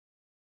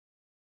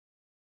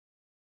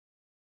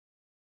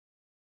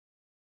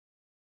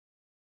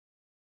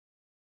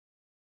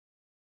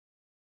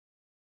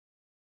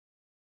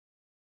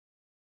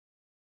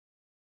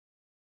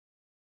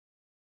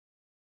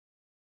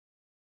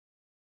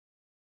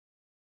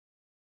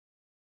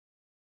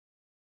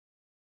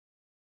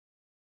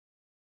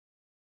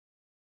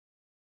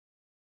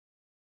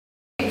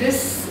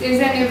is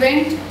an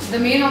event. The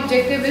main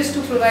objective is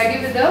to provide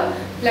you with a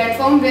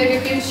platform where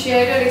you can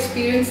share your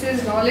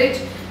experiences, knowledge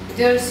with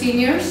your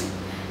seniors.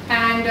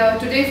 And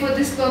today for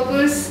this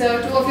purpose, two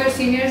of your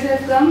seniors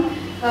have come,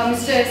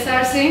 Mr.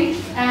 S.R Singh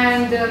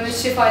and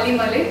Ms. Shefali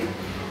Malik.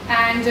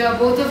 And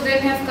both of them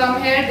have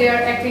come here. They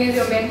are acting as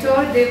your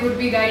mentor. They would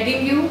be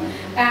guiding you,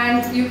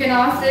 and you can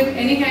ask them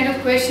any kind of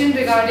question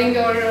regarding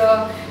your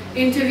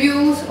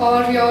interviews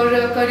or your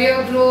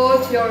career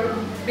growth, your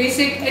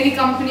basic, any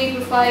company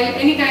profile,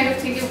 any kind of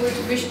thing you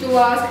would wish to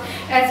ask,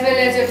 as well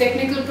as your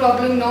technical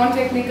problem,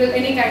 non-technical,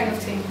 any kind of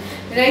thing,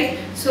 right?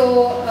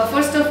 So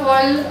first of all,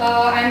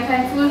 I am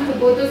thankful to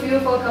both of you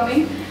for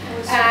coming,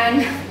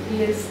 and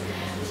yes,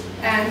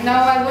 and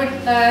now I would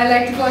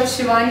like to call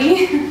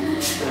Shivani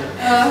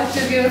to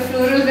give a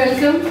floral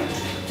welcome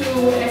to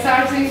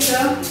S.R Singh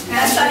sir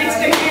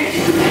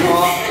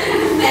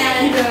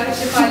and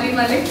Shefali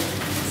Malik.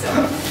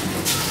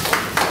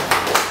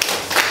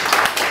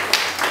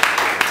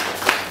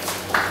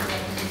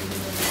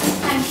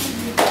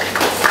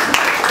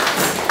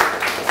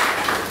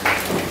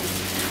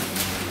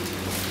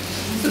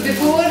 So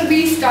before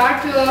we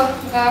start,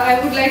 I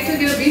would like to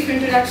give a brief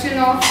introduction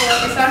of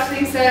S.R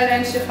Singh sir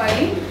and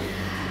Shefali.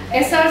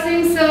 S.R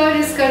Singh sir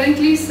is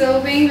currently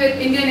serving with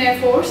Indian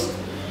Air Force.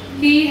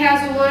 He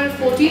has over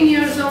 14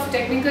 years of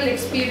technical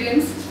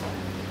experience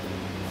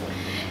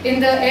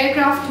in the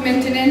aircraft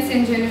maintenance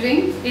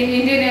engineering in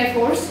Indian Air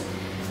Force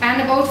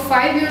and about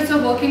 5 years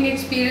of working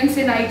experience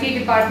in IT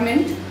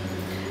department,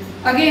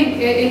 again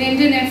in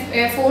Indian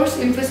Air Force,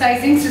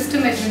 emphasizing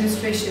system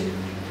administration.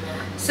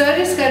 Sir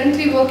is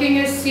currently working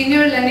as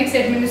Senior Linux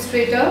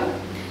Administrator,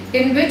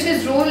 in which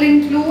his role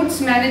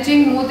includes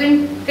managing more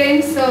than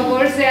 10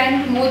 servers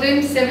and more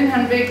than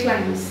 700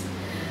 clients.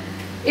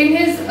 In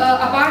his,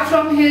 apart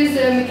from his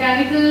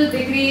mechanical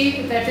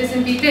degree, that is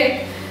in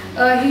BTech,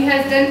 he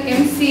has done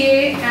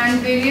MCA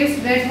and various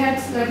Red Hat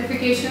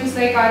certifications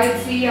like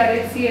RHC,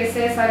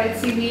 RHCSS,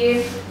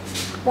 RHCEA.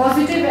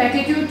 Positive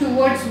attitude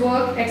towards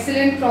work,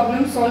 excellent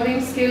problem solving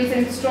skills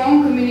and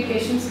strong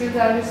communication skills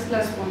are his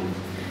plus point.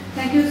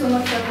 Thank you so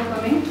much sir for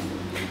coming.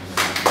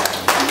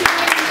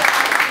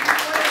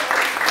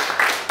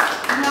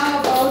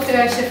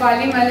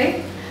 Shefali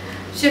Malik.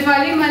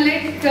 Shefali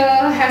Malik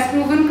has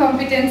proven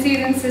competencies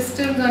in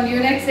systems on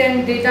Unix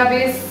and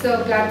database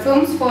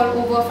platforms for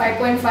over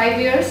 5.5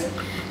 years.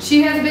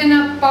 She has been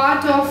a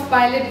part of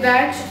pilot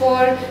batch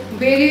for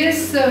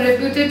various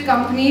reputed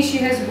companies she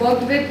has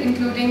worked with,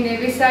 including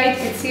Navisite,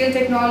 HCL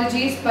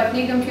Technologies,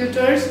 Patni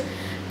Computers.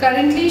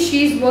 Currently,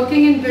 she is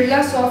working in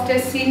Birla Soft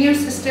as Senior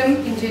System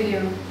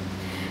Engineer.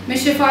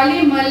 Ms.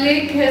 Shefali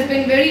Malik has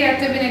been very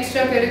active in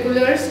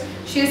extracurriculars.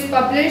 She has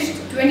published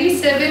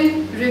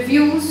 27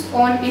 reviews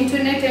on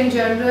internet and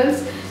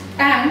journals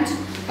and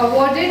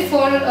awarded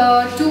for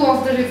 2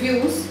 of the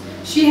reviews.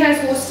 She has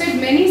hosted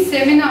many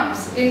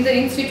seminars in the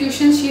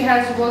institutions she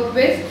has worked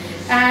with,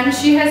 and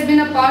she has been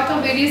a part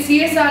of various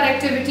CSR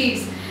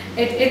activities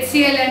at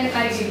HCL and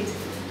Engg.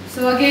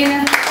 So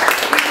again,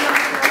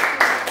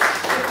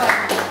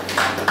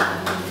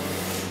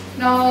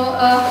 now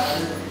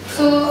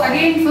so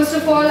again, first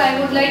of all, I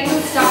would like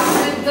to start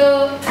with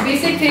the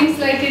basic things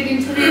like an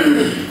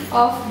interview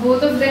of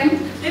both of them.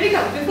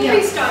 Devika, before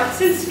we start,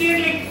 since we are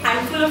like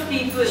handful of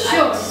people,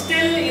 sure. I'd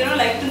still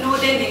like to know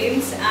their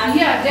names and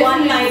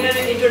one-liner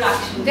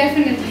introduction.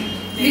 Definitely.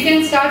 We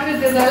can start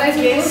with Birla.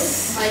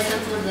 Yes.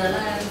 Myself Birla,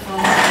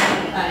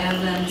 I am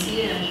from IMC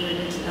and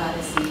with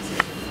RHC.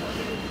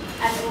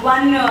 And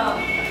one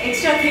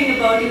extra thing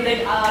about you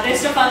that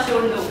rest of us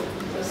don't know.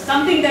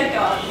 Something that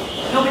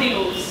nobody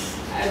knows.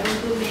 I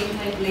want to make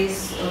my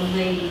place on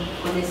my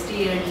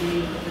honesty and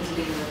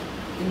professionalism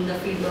in the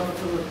field of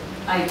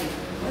IT.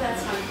 Well,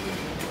 that's fine.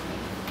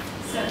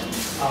 Sir.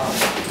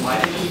 My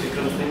name is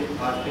Birla Singh.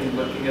 I've been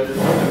working as a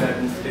system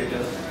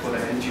administrator for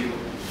an NGO.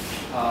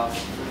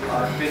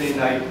 I've been in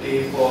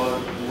IT for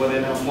more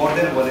than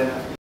 1.5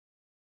 years.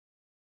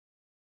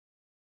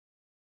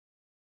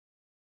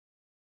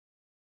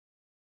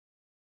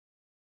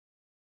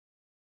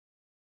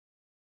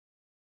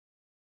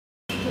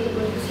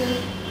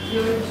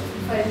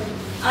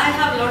 I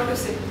have a lot to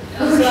say,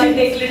 so I'll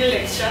take little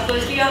extra.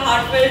 Firstly, a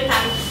heartfelt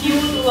thank you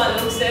to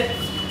Alok sir.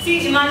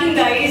 See, imagine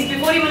guys,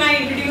 before even I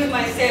introduce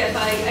myself,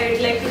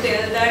 I'd like to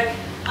tell that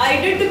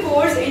I did the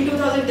course in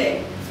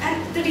 2010.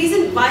 And the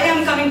reason why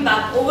I'm coming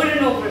back over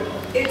and over,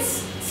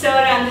 it's sir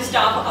and the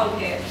staff out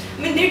here.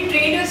 I mean, they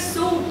trained us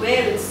so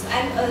well,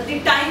 and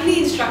the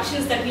timely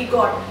instructions that we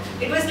got,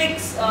 it was like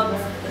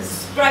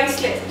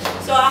priceless.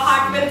 So a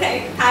heartfelt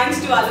thanks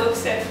to Alok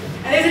sir.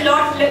 And there's a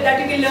lot that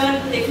you can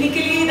learn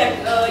technically, that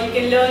you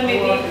can learn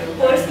maybe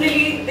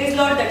personally. There's a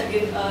lot that you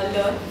can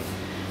learn.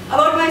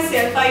 About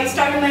myself, I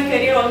started my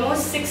career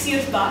almost 6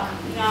 years back.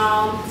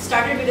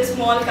 Started with a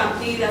small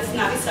company, that's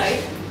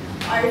Navisite.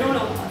 I don't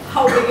know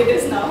how big it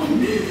is now.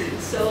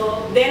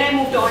 So then I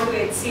moved on to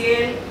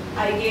HCL,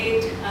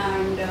 Engg,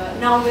 and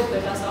now with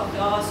Birla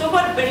Soft. So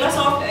far, Birla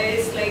Soft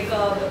is like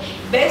the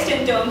best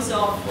in terms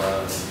of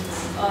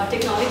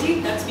technology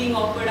that's being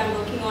offered. I'm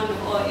working on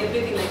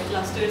everything, like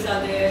clusters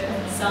are there,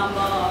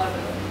 Samba,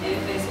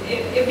 NFS,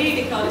 every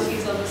technology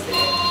is almost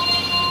there.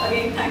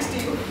 Again, thanks to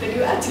you that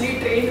you actually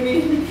trained me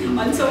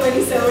on so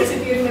many servers.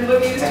 If you remember,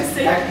 we used to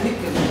sit.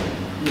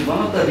 One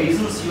of the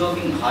reasons you have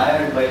been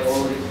hired by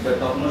all the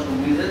top-notch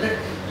companies is that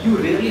you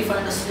rarely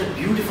find such a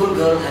beautiful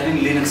girl having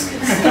Linux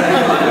skills. That's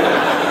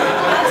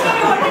why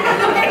I wanted to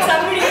look at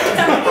somebody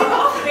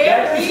of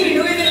rare breed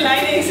who is in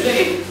Linux,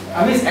 right? I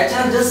mean,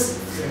 HR just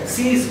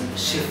sees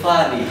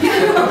Shefali.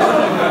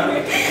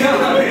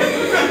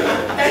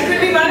 That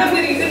could be one of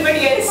the reasons, but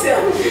yes.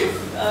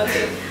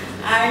 Okay.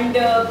 And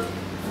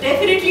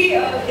definitely,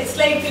 it's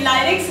like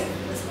Linux.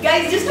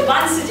 Guys, just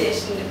one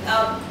suggestion.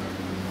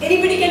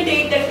 Anybody can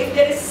take that if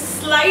there is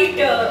slight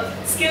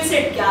skill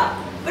set gap,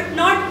 but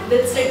not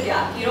will set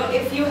gap. You know,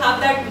 if you have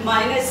that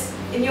minus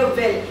in your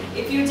will,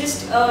 if you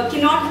just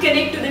cannot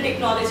connect to the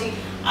technology,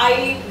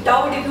 I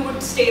doubt if you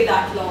would stay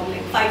that long,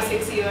 like 5,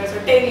 6 years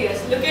or 10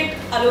 years. Look at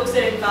Alok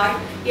sir, in fact,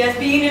 he has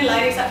been in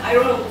Linux, I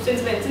don't know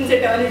since when, since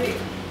eternity.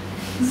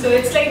 So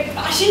it's like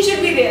passion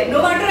should be there.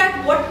 No matter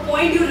at what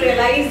point you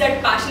realize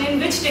that passion in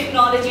which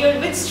technology or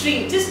which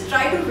stream, just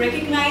try to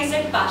recognize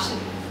that passion.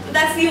 So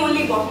that's the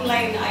only bottom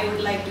line I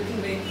would like to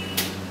convey.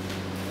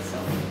 So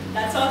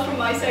that's all from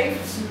my side.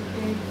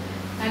 Okay.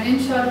 And in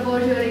short,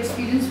 about your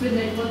experience with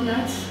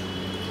Networknuts?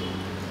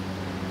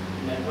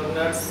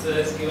 Networknuts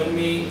has given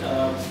me, I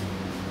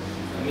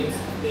mean,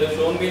 they have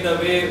shown me the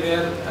way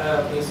where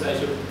means I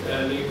should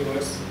lead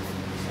towards,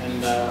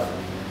 and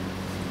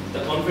the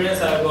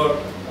confidence I have got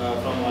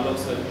from Alok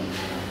sir.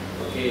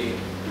 Okay,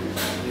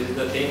 this is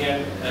the thing,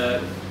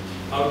 and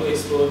how to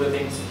explore the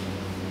things,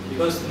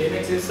 because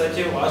Linux is such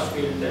a vast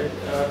field that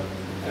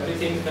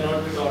everything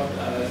cannot be taught in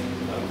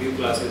a few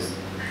classes.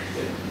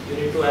 You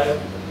need to have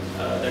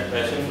that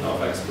passion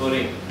of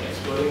exploring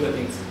the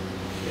things.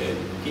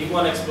 Keep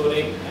on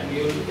exploring, and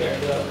you will get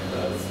the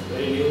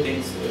very new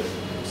things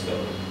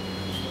discovered.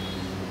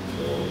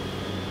 So,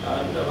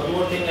 and one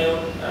more thing I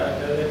would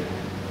tell that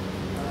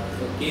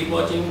keep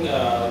watching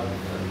the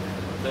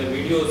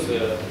videos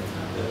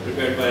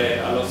prepared by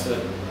Alok sir.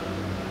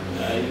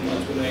 You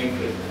must be knowing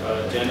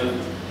channel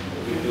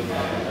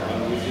on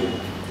YouTube.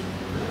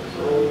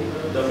 So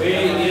the way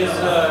he has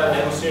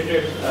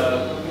demonstrated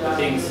the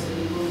things,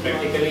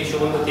 practically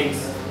shown the things,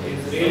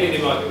 is really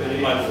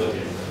remarkable.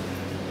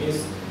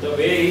 Means the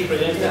way he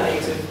presents the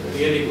things is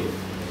really good,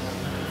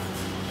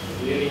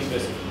 really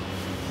impressive.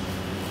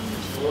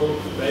 So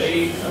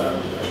very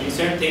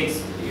recent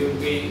things you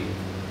will be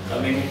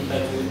coming in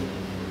touch with,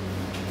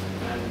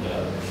 and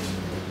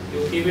you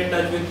keep in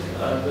touch with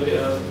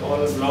all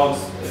blogs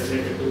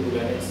related to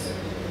Linux.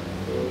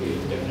 So you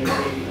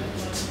definitely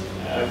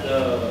have the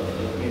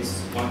means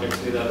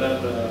contacts with other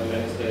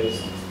Linux guys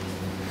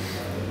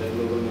in the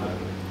global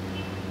market.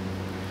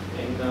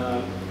 In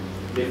the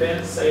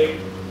defense side,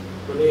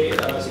 today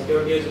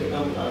security has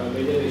become a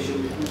major issue,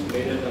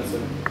 major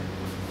concern.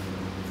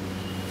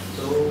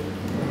 So,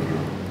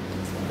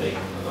 like,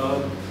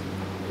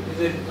 it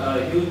is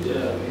a huge,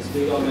 it's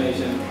big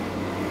organization.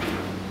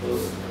 So,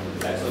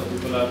 lots of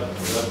people are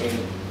working.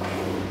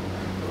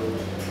 So,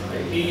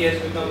 IT has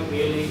become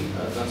really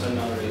a concern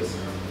nowadays.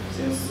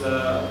 Since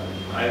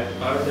I've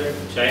heard that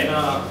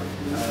China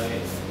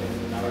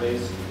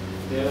nowadays,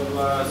 they have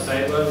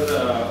cyber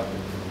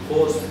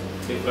force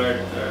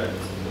deployed,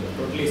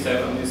 totally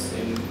cyber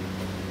in.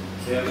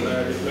 They have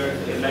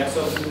deployed lakhs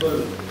of people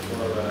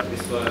for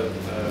this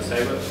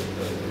cyber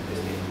this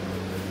thing.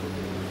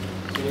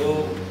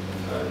 So,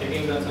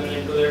 taking concern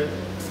into that,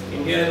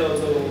 India has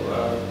also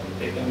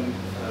taken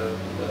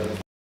the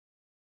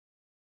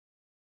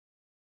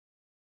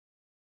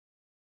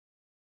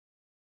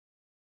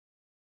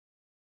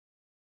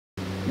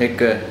Like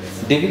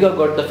Devika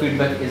got the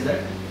feedback is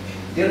that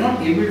they are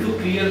not able to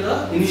clear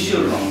the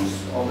initial rounds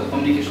of the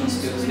communication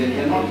skills.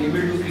 They are not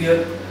able to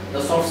clear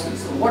the soft skills.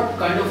 So what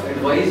kind of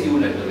advice you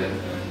would like to give?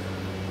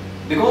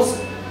 Because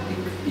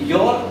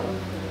your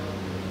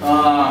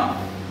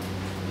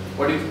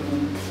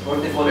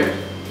what they call it,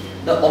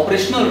 the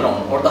operational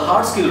round or the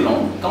hard skill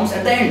round comes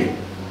at the end.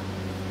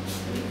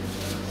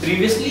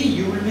 Previously,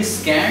 you will be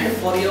scanned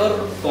for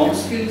your comm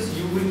skills.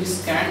 You will be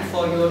scanned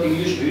for your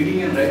English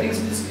reading and writing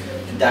skills.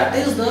 That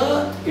is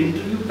the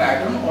interview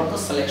pattern or the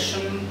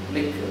selection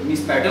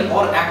means pattern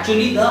or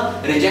actually the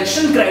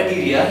rejection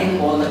criteria in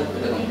all the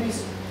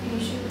companies.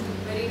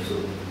 Very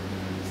true.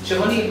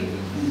 Shefali,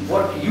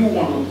 what you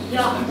want to,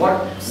 Yeah.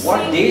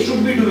 what they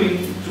should be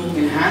doing to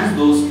enhance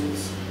those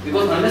skills?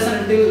 Because unless and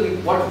until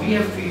what we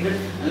have figured,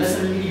 unless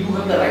and until you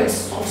have the right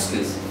soft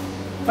skills,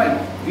 fine.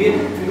 We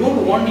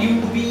don't want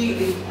you to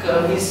be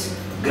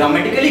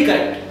grammatically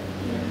correct,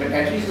 but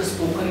at least the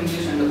spoken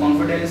English and the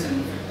confidence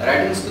and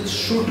writing skills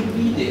should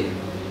be there.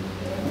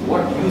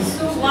 What you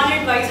So one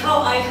advice,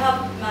 how I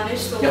have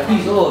managed so yeah, far.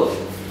 please. Oh,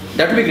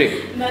 that would be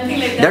great. Nothing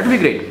like that. That would be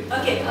great.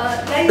 Okay,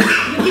 guys,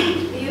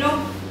 you can,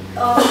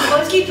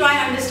 firstly try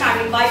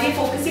understanding why we're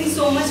focusing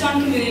so much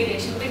on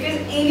communication.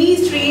 Because any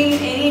stream,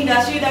 any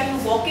industry that you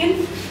walk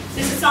in,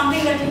 this is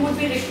something that you would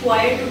be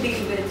required to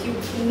deal with. You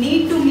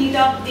need to meet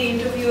up the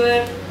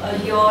interviewer,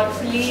 your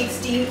colleagues,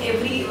 team,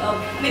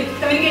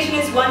 communication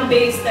is one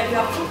base that you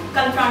have to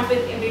confront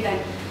with every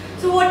time.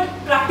 So what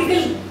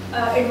practical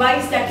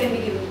advice that can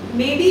be given?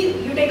 Maybe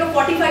you take a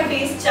 45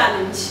 days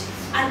challenge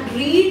and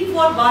read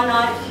for 1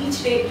 hour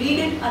each day, read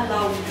it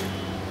aloud.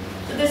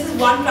 So this is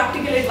one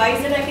practical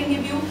advice that I can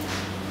give you.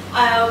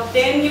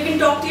 Then you can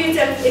talk to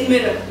yourself in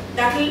mirror.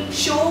 That will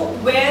show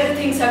where the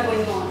things are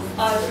going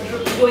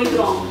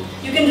wrong.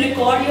 You can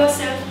record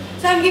yourself.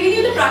 So I'm giving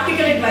you the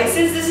practical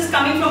advices. This is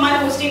coming from my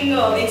hosting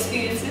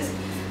experiences.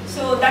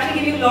 So that will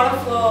give you a lot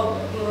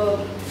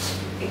of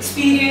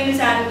experience,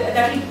 and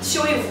that will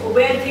show you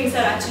where things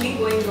are actually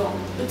going wrong.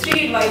 The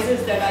 3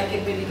 advices that I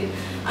can really give.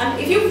 And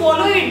if you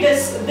follow it,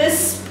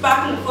 this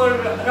pattern for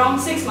around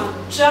 6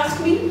 months, trust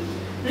me,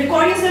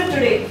 record yourself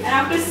today, and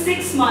after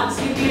 6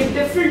 months, you'll be a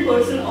different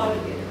person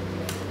altogether.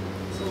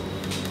 So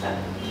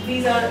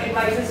these are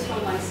advices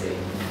from my side.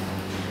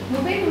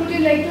 Mubin, would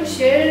you like to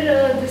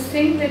share this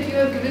thing that you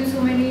have given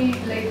so many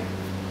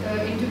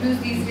interviews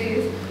these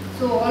days?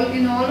 So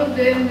in all of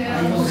them,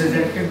 I was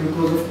rejected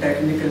because of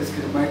technical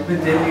skill. Might be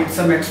they need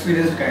some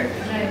experienced guy.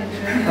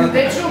 Right.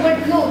 That's true,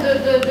 but no,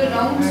 the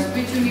rounds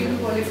which you need to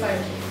qualify.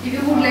 If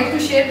you would like to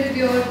share with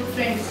your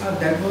friends.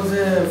 That was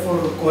for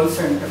call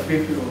center,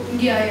 BPO.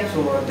 Yeah.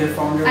 So they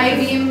found it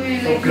IBM,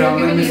 like you have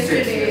given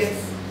yesterday.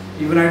 Yes.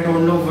 Even I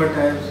don't know what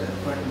I have said.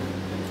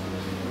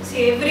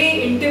 See, every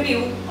interview,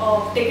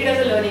 take it as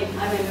a learning.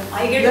 I mean,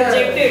 I get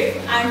rejected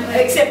and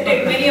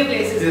accepted many a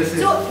places. Yes.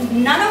 So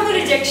none of the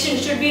rejection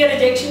should be a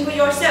rejection for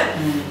yourself.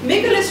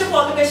 Make a list of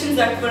all the questions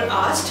that were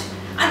asked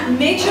and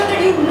make sure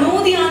that you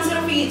know the answer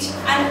of each.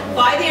 And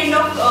by the end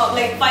of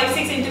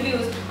 5-6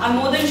 interviews, I'm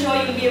more than sure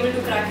you'll be able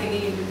to crack any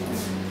interview.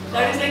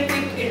 That is like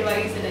quick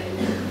advice that I can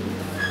give.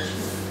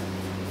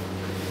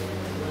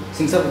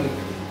 Singh sir,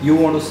 you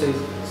want to say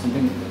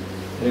something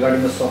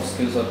regarding the soft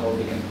skills or how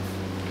they can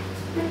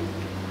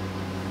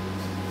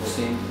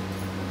proceed?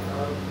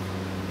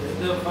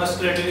 The first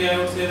criteria I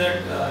would say that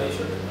you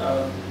should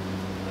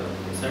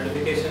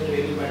certification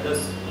really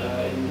matters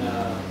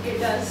It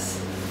does.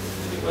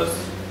 because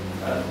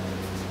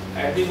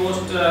at the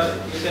most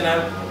you can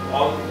have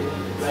all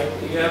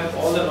you have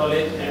all the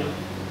knowledge and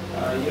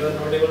you are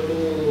not able to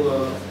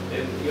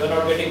you are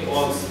not getting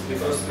calls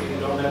because you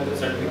don't have the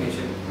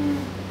certification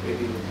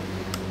with you.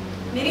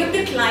 Many of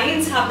the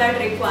clients have that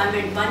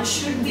requirement. One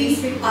should be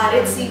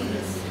RHC.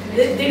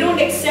 They don't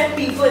accept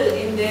people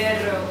in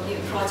their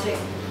project.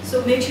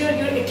 So make sure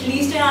you're at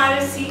least an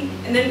RHC,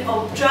 and then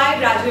try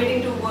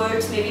graduating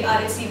towards maybe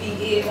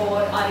RHCEA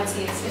or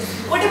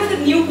RHCS. Whatever the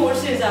new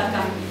courses are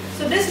coming.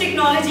 So this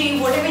technology,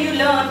 whatever you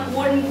learn,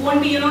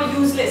 won't be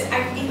useless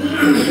at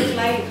any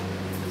life.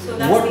 So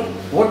that's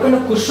what kind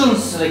of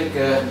questions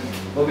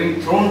were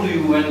being thrown to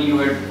you when you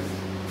had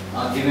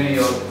given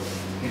your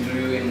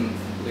interview in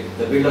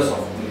the Birla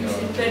Soft?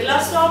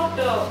 Birla Soft,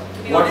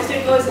 to be honest,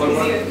 it was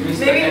easier.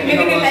 Maybe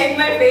they like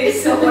my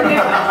face or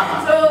whatever.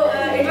 So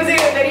it was a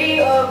very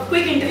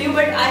quick interview,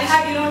 but I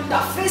had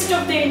toughest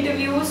of the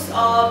interviews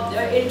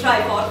in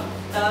Tripod.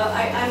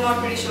 I'm not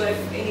pretty sure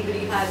if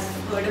anybody has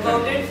heard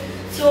about it.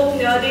 So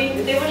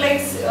they were like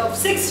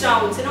 6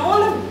 rounds, and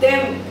all of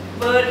them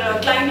were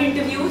client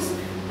interviews,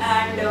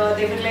 and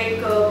they were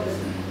like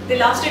they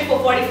lasted for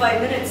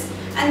 45 minutes,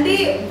 and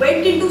they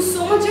went into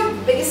so much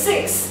of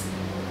basics.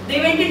 They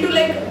went into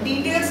like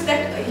details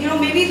that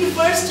maybe the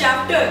first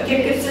chapter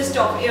can consist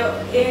of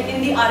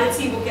in the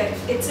RHC book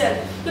itself.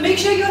 So make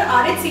sure your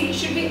RHC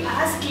should be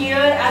as clear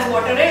as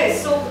water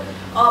is. So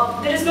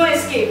there is no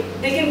escape.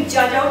 They can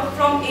judge out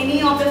from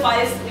any of the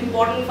files,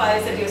 important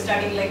files that you're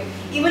studying, like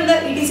even the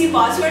EDC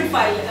password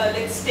file.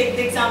 Let's take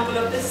the example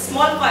of this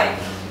small file.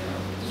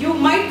 You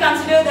might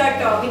consider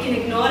that we can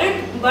ignore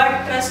it,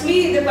 but trust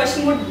me, the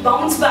question would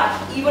bounce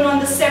back even on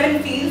the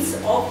 7 fields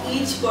of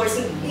each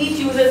person, each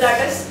user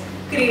that is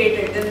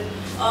created. Then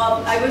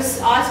I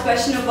was asked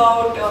question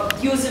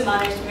about user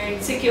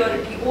management,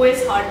 security,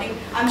 OS hardening.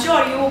 I'm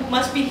sure you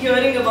must be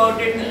hearing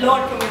about it a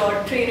lot from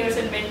your trainers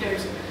and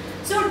mentors.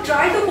 So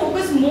try to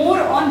focus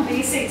more on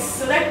basics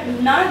so that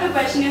none of the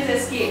question is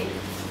escaped.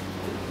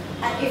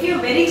 And if you're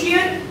very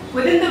clear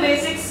within the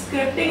basics,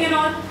 scripting and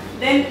all,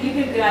 then you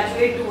can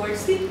graduate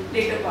towards the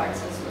later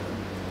parts as well.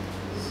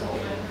 So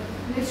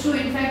it's true.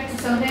 In fact,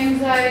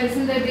 sometimes I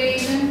listen that they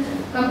even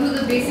come to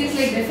the basics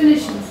like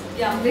definitions.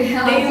 Yeah, they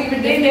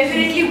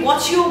definitely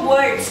watch your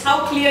words,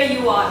 how clear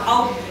you are,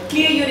 how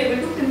clear you're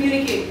able to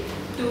communicate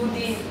to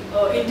the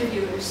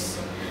interviewers.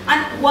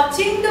 And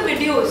watching the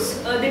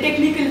videos, the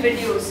technical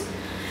videos,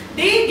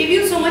 they give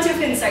you so much of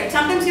insight.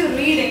 Sometimes you're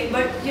reading,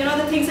 but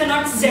the things are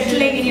not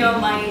settling in your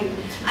mind,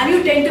 and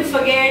you tend to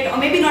forget or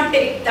maybe not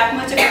take that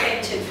much of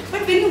attention.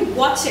 But when you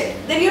watch it,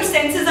 then your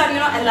senses are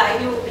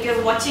alive.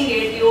 You're watching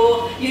it,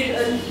 you're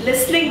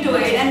listening to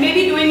it, and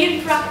maybe doing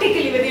it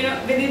practically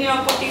within your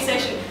 40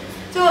 session.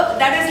 So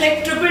that is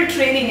like triple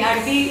training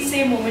at the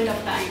same moment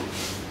of time.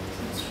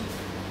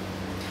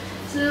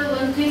 So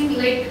one thing,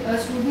 like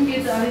a student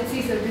gets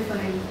RHC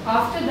certified.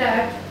 After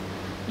that,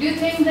 Do you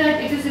think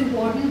that it is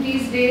important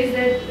these days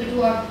that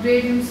to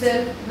upgrade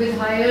himself with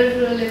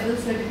higher level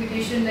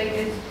certification, like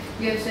as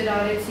you have said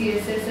RHC,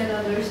 SS and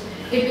others?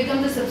 It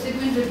becomes a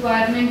subsequent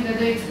requirement,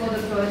 whether it's for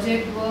the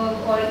project work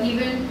or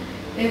even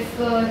if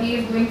he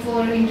is going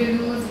for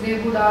interviews,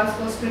 they would ask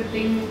for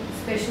scripting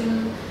special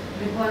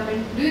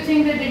requirement. Do you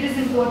think that it is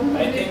important?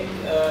 I think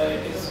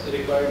it is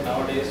required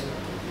nowadays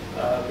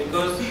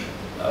because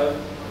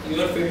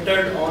you are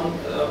filtered on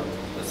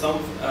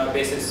some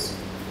basis.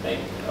 Like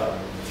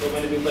so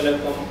many people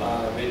have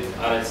come with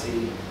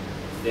RHC,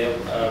 they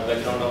have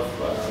background of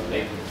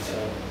like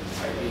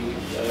IT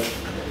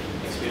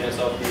experience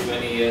of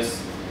many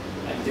years,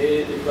 and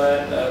they require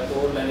a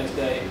core Linux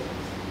guy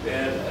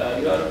where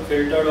you are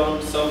filtered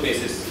on some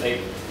basis. Like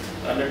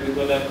 100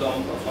 people have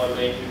come for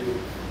the interview,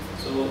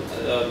 so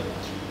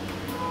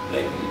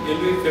like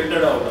you'll be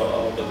filtered out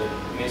of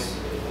it. Means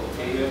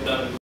okay, you have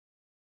done